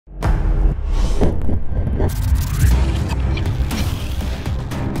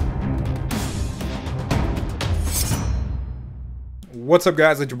What's up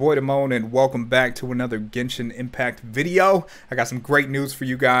guys, it's your boy Damone and welcome back to another Genshin Impact video. I got some great news for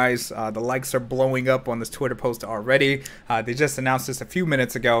you guys. The likes are blowing up on this Twitter post already. They just announced this a few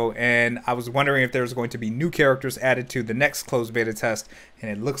minutes ago and I was wondering if there's going to be new characters added to the next closed beta test, and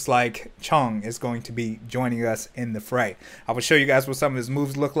it looks like Chong is going to be joining us in the fray. I will show you guys what some of his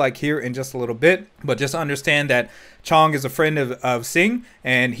moves look like here in just a little bit, but just understand that Chong is a friend of Sing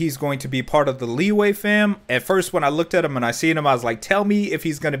and he's going to be part of the Liyue fam. At first when I looked at him and I seen him, I was like, tell me if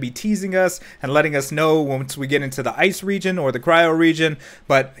he's going to be teasing us and letting us know once we get into the ice region or the cryo region,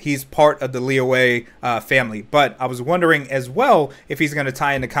 but he's part of the Liyue family. But I was wondering as well if he's going to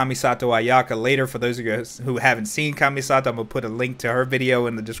tie into Kamisato Ayaka later. For those of you guys who haven't seen Kamisato, I'm going to put a link to her video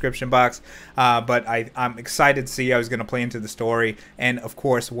in the description box. But I'm excited to see how he's going to play into the story and of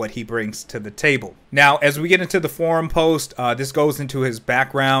course what he brings to the table. Now as we get into the forum post, this goes into his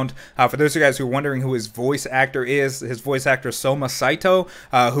background. For those of you guys who are wondering who his voice actor is, his voice actor Soma Saito,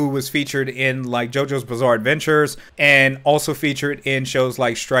 who was featured in like JoJo's Bizarre Adventures and also featured in shows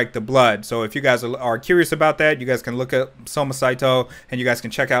like Strike the Blood. So if you guys are curious about that, you guys can look up Soma Saito and you guys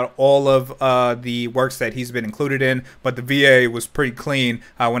can check out all of the works that he's been included in. But the VA was pretty clean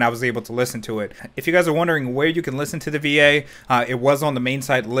when I was able to listen to it. If you guys are wondering where you can listen to the VA, it was on the main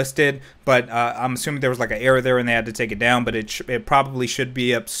site listed, but I'm assuming there was like an error there and they had to take it down, but it probably should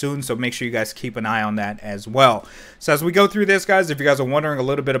be up soon, so make sure you guys keep an eye on that as well. So as we go through this, guys, if you guys are wondering a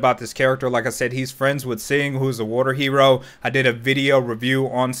little bit about this character, like I said, he's friends with Sing, who's a water hero. I did a video review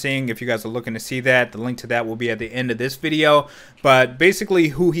on Sing. If you guys are looking to see that, the link to that will be at the end of this video. But basically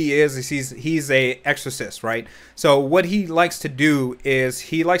who he is he's a exorcist, right? So what he likes to do is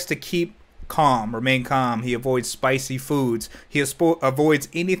he likes to keep calm, remain calm. He avoids spicy foods. He avoids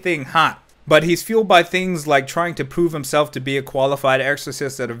anything hot. But he's fueled by things like trying to prove himself to be a qualified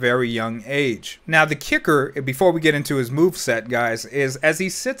exorcist at a very young age. Now the kicker, before we get into his moveset, guys, is as he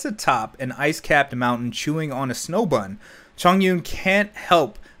sits atop an ice-capped mountain chewing on a snow bun, Chongyun can't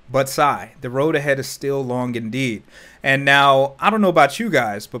help but sigh. The road ahead is still long indeed. And now, I don't know about you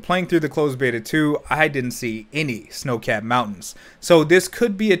guys, but playing through the closed beta 2, I didn't see any snow-capped mountains. So this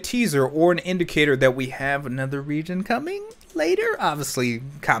could be a teaser or an indicator that we have another region coming later. Obviously,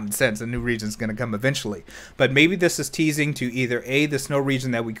 common sense, a new region is going to come eventually. But maybe this is teasing to either A, the snow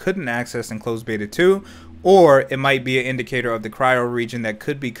region that we couldn't access in closed beta 2, or it might be an indicator of the cryo region that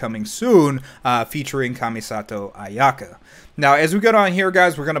could be coming soon, featuring Kamisato Ayaka. Now, as we go down here,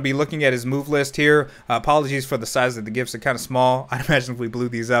 guys, we're going to be looking at his move list here. Apologies for the size of the gifts. They're kind of small. I'd imagine if we blew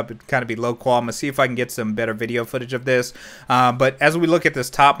these up, it'd kind of be low qual. I'm going to see if I can get some better video footage of this. But as we look at this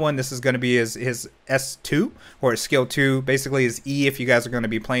top one, this is going to be his S2 or his skill 2. Basically his E if you guys are going to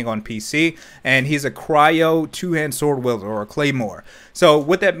be playing on PC. And he's a cryo two-hand sword wielder or a claymore. So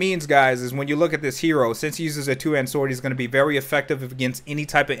what that means, guys, is when you look at this hero, since he uses a two-hand sword, he's going to be very effective against any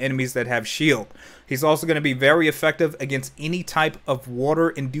type of enemies that have shield. He's also going to be very effective against any type of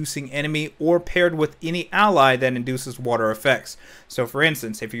water-inducing enemy or paired with any ally that induces water effects. So for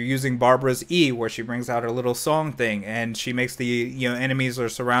instance, if you're using Barbara's E, where she brings out her little song thing and she makes the enemies or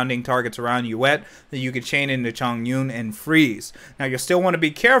surrounding targets around you wet, then you can chain into Chongyun and freeze. Now you still want to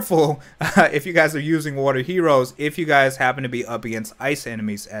be careful if you guys are using water heroes, if you guys happen to be up against ice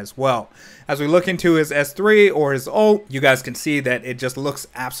enemies as well. As we look into his S3 or his ult, you guys can see that it just looks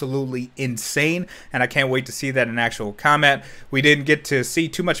absolutely insane, and I can't wait to see that in actual combat. We didn't get to see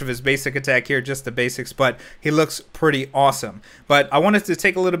too much of his basic attack here, just the basics, but he looks pretty awesome. But I wanted to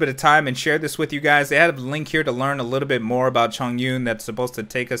take a little bit of time and share this with you guys. They have a link here to learn a little bit more about Chongyun that's supposed to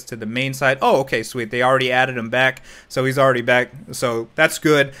take us to the main site. Oh, okay, sweet. They already added him back, so he's already back, so that's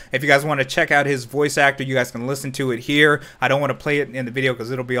good. If you guys want to check out his voice actor, you guys can listen to it here. I don't want to play it in the video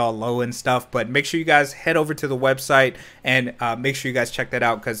because it'll be all low and stuff, but make sure you guys head over to the website and make sure you guys check that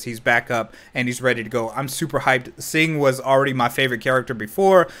out because he's back up and he's ready to go. I'm super hyped. Sing was already my favorite character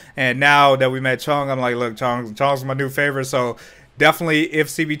before, and now that we met Chong, I'm like, look, Chong's my new favorite, so definitely if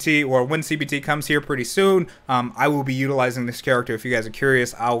CBT or when CBT comes here pretty soon, I will be utilizing this character. If you guys are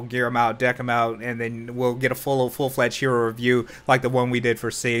curious, I'll gear him out, deck him out, and then we'll get a full-fledged hero review like the one we did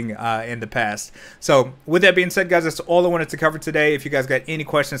for Sing in the past. So with that being said, guys, that's all I wanted to cover today. If you guys got any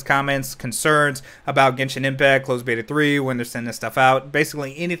questions, comments, concerns about Genshin Impact, Closed Beta 3, when they're sending stuff out,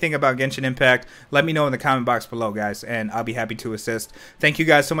 basically anything about Genshin Impact, let me know in the comment box below, guys, and I'll be happy to assist. Thank you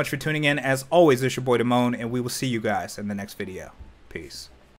guys so much for tuning in. As always, it's your boy Damone, and we will see you guys in the next video. Peace.